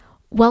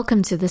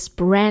Welcome to this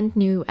brand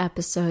new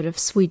episode of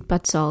Sweet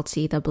But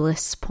Salty, the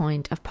Bliss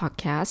Point of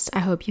Podcast.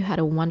 I hope you had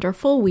a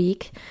wonderful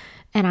week,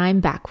 and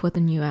I'm back with a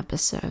new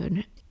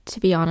episode. To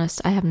be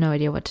honest, I have no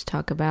idea what to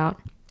talk about,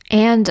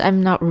 and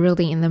I'm not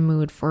really in the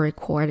mood for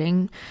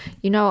recording.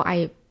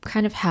 I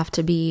kind of have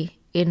to be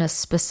in a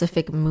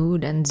specific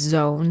mood and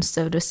zone,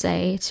 so to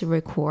say, to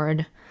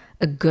record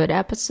a good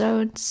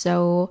episode.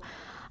 So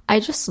I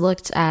just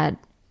looked at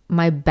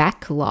my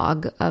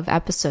backlog of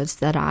episodes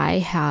that I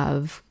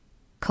have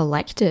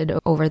collected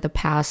over the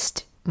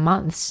past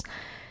months,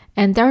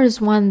 and there is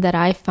one that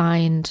I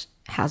find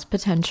has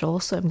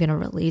potential, so I'm going to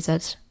release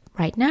it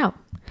right now.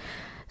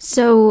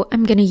 So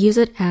I'm going to use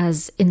it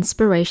as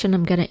inspiration.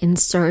 I'm going to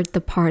insert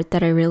the part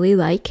that I really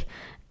like,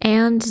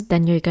 and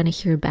then you're going to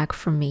hear back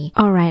from me.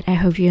 All right, I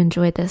hope you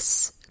enjoyed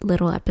this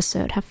little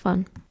episode. Have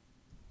fun.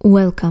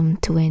 Welcome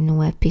to a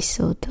new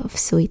episode of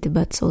Sweet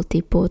But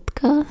Salty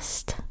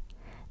Podcast,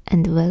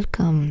 and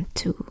welcome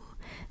to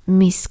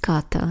Miss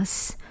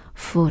Kata's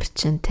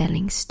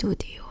fortune-telling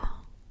studio.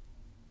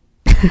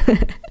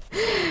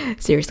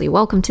 Seriously,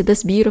 welcome to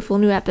this beautiful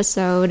new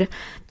episode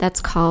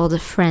that's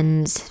called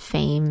Friends,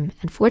 Fame,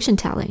 and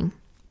Fortune-Telling.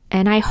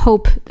 And I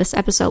hope this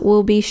episode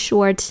will be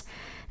short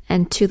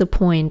and to the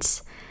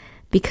point,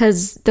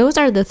 because those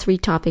are the three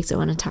topics I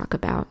want to talk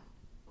about.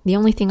 The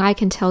only thing I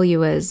can tell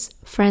you is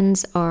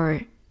friends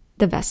are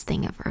the best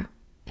thing ever.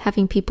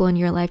 Having people in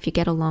your life you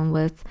get along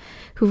with,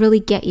 who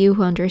really get you,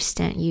 who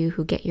understand you,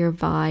 who get your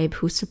vibe,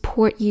 who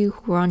support you,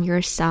 who are on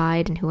your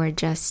side, and who are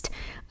just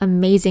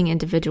amazing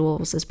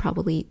individuals is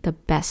probably the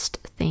best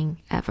thing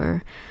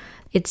ever.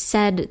 It's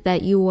said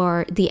that you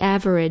are the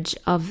average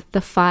of the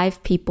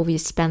 5 people you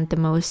spend the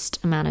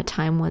most amount of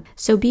time with.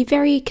 So be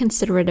very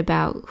considerate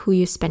about who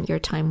you spend your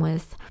time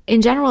with.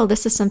 In general,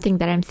 this is something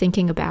that I'm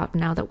thinking about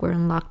now that we're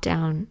in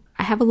lockdown.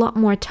 I have a lot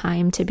more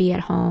time to be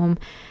at home,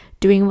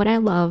 doing what I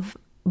love,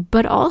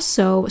 but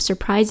also,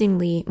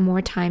 surprisingly,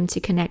 more time to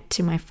connect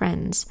to my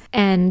friends.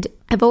 And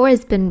I've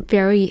always been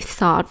very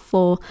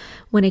thoughtful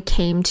when it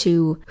came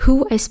to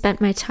who I spent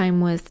my time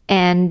with,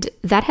 and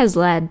that has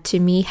led to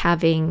me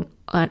having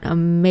an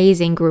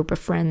amazing group of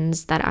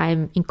friends that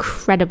I'm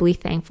incredibly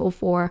thankful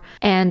for.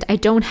 And I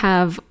don't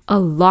have a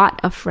lot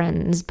of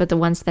friends, but the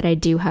ones that I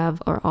do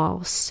have are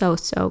all so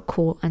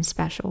cool and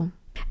special.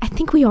 I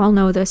think we all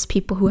know those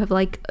people who have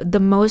like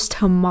the most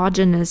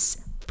homogenous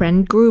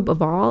friend group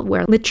of all,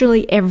 where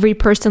literally every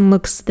person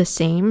looks the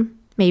same,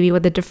 maybe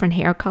with a different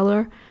hair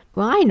color.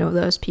 Well, I know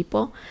those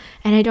people,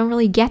 and I don't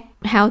really get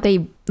how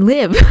they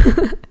live.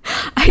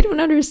 I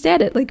don't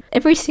understand it. Like,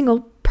 every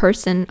single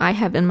person I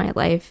have in my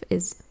life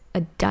is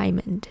a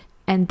diamond,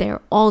 and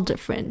they're all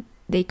different.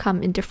 They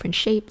come in different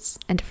shapes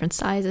and different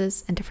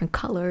sizes and different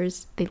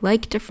colors. They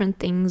like different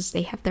things.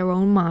 They have their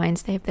own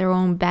minds. They have their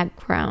own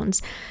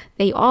backgrounds.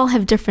 They all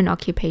have different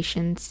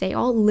occupations. They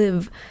all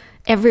live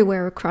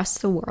everywhere across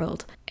the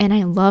world, and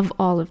I love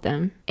all of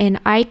them.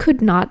 And I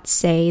could not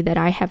say that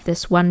I have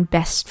this one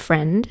best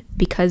friend,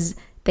 because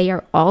they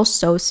are all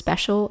so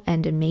special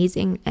and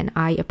amazing, and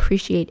I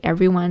appreciate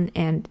everyone.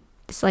 And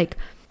it's like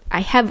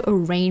I have a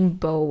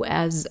rainbow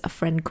as a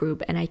friend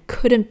group, and I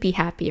couldn't be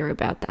happier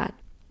about that.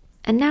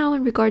 And now,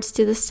 in regards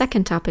to the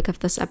second topic of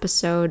this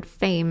episode,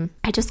 fame,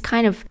 I just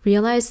kind of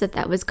realized that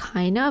that was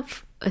kind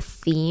of a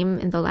theme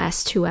in the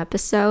last 2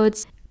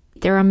 episodes.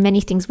 There are many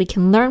things we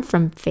can learn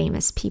from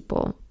famous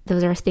people.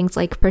 Those are things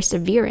like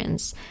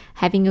perseverance,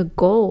 having a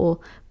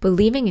goal,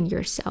 believing in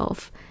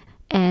yourself,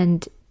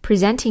 and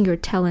presenting your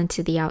talent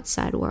to the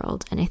outside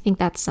world. And I think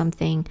that's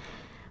something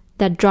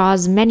that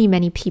draws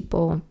many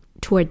people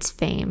towards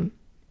fame.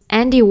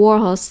 Andy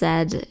Warhol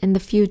said, in the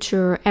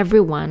future,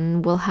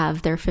 everyone will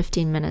have their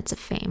 15 minutes of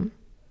fame,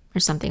 or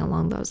something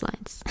along those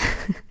lines.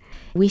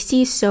 We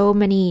see so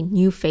many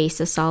new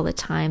faces all the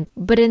time,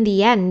 but in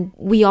the end,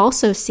 we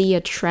also see a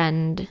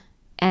trend,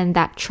 and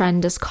that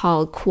trend is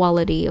called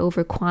quality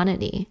over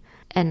quantity.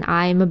 And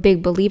I'm a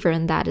big believer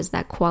in that, is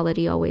that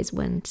quality always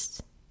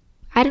wins.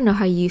 I don't know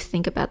how you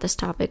think about this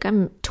topic.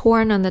 I'm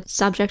torn on the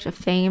subject of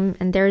fame,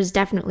 and there's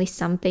definitely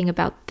something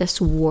about this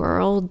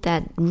world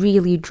that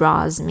really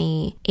draws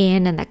me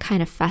in and that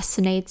kind of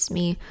fascinates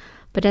me.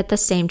 But at the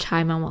same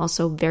time, I'm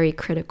also very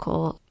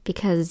critical,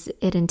 because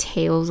it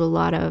entails a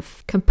lot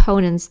of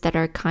components that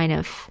are kind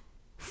of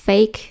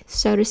fake,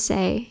 so to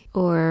say,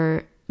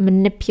 or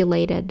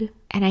manipulated.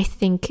 And I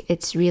think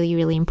it's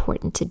really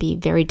important to be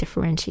very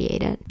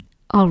differentiated.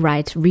 All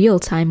right,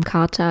 Real-Time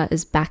Kata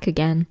is back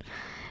again.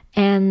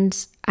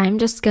 And I'm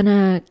just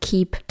gonna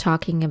keep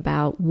talking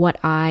about what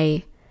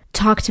I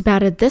talked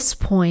about at this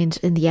point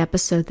in the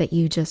episode that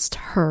you just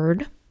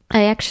heard.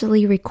 I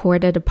actually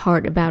recorded a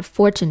part about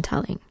fortune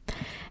telling.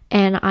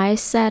 And I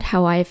said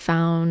how I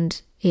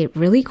found it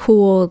really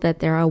cool that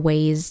there are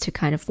ways to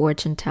kind of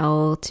fortune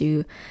tell,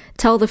 to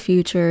tell the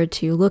future,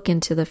 to look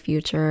into the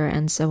future,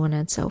 and so on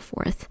and so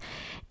forth.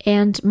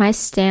 And my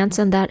stance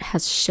on that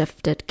has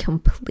shifted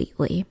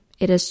completely.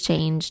 It has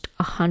changed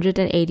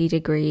 180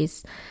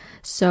 degrees.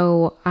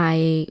 So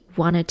I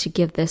wanted to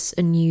give this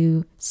a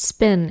new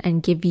spin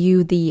and give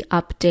you the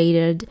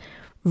updated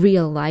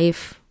real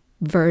life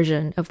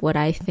version of what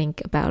I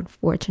think about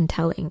fortune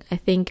telling. I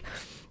think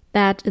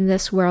that in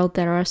this world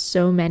there are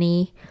so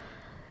many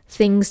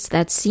things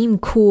that seem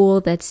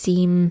cool, that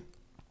seem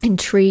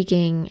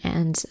intriguing,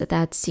 and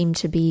that seem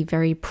to be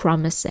very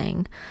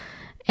promising.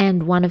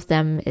 And one of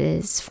them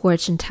is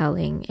fortune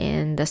telling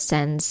in the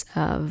sense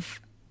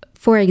of,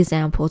 for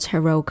example,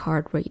 tarot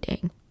card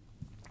reading.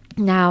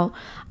 Now,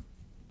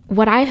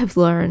 what I have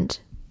learned,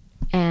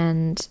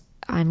 and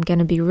I'm going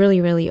to be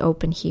really, really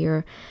open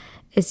here,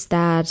 is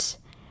that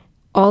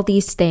all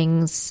these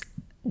things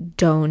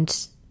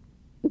don't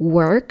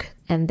work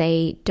and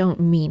they don't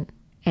mean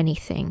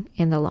anything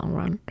in the long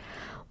run.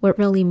 What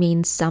really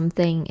means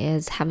something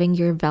is having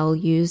your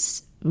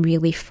values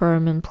really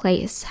firm in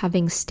place,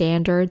 having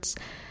standards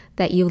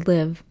that you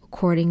live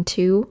according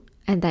to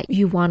and that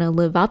you want to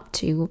live up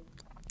to,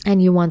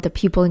 and you want the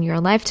people in your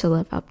life to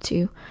live up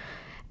to.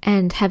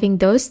 And having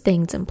those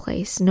things in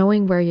place,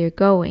 knowing where you're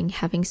going,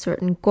 having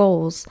certain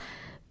goals,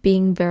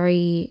 being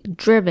very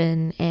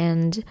driven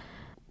and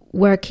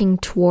working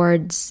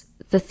towards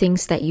the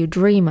things that you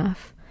dream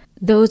of.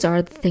 Those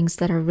are the things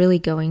that are really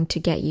going to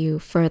get you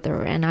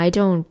further. And I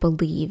don't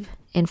believe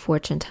in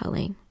fortune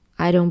telling.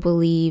 I don't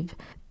believe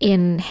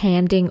in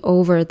handing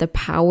over the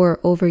power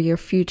over your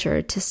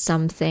future to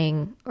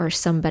something or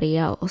somebody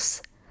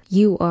else.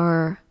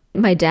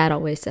 My dad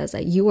always says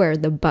that you are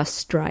the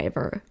bus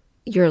driver.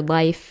 Your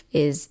life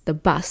is the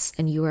bus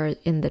and you are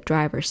in the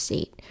driver's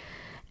seat.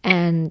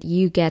 And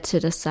you get to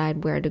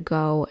decide where to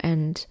go.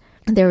 And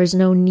there is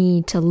no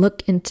need to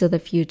look into the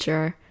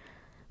future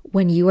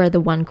when you are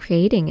the one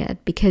creating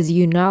it, because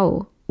you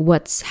know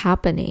what's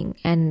happening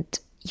and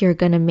you're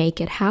going to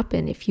make it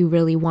happen. If you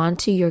really want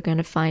to, you're going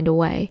to find a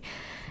way.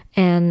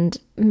 And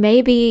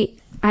maybe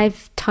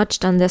I've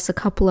touched on this a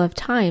couple of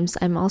times.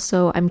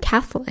 I'm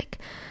Catholic.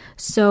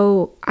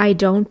 So I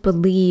don't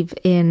believe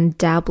in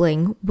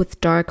dabbling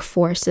with dark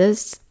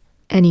forces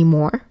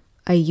anymore.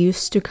 I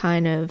used to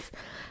kind of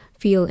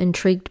feel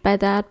intrigued by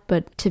that,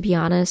 but to be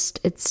honest,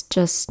 it's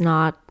just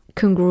not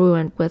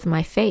congruent with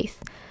my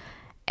faith.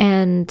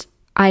 And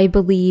I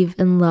believe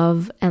in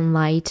love and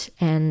light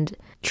and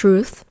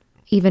truth,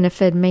 even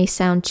if it may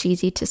sound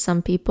cheesy to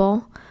some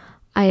people.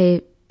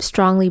 I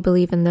strongly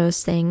believe in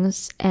those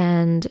things,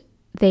 and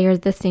they are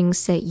the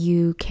things that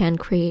you can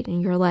create in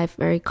your life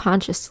very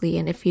consciously.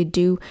 And if you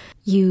do,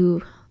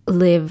 you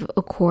live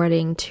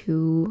according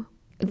to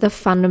the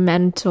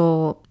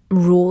fundamental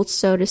rules,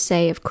 so to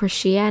say, of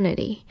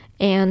Christianity.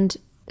 And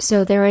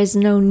so there is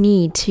no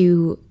need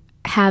to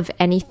have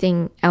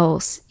anything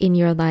else in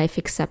your life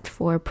except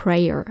for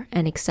prayer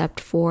and except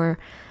for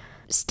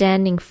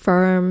standing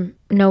firm,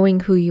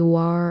 knowing who you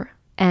are,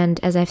 and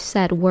as I've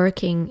said,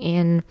 working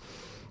in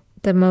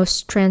the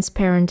most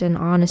transparent and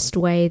honest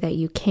way that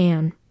you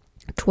can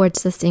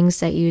towards the things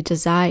that you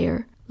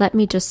desire. Let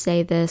me just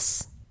say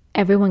this: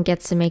 everyone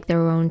gets to make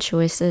their own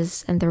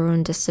choices and their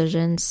own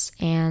decisions,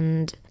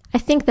 and I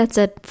think that's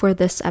it for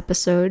this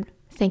episode.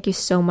 Thank you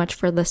so much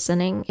for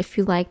listening. If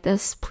you like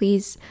this,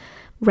 please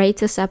rate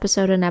this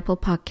episode on Apple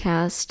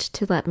Podcast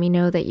to let me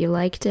know that you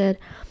liked it.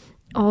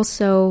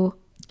 Also,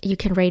 you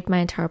can rate my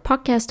entire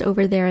podcast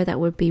over there. That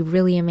would be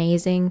really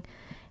amazing.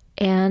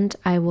 And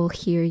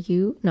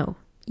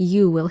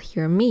you will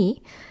hear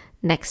me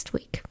next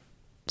week.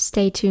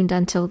 Stay tuned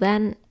until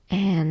then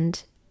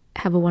and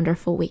have a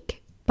wonderful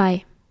week.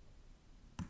 Bye.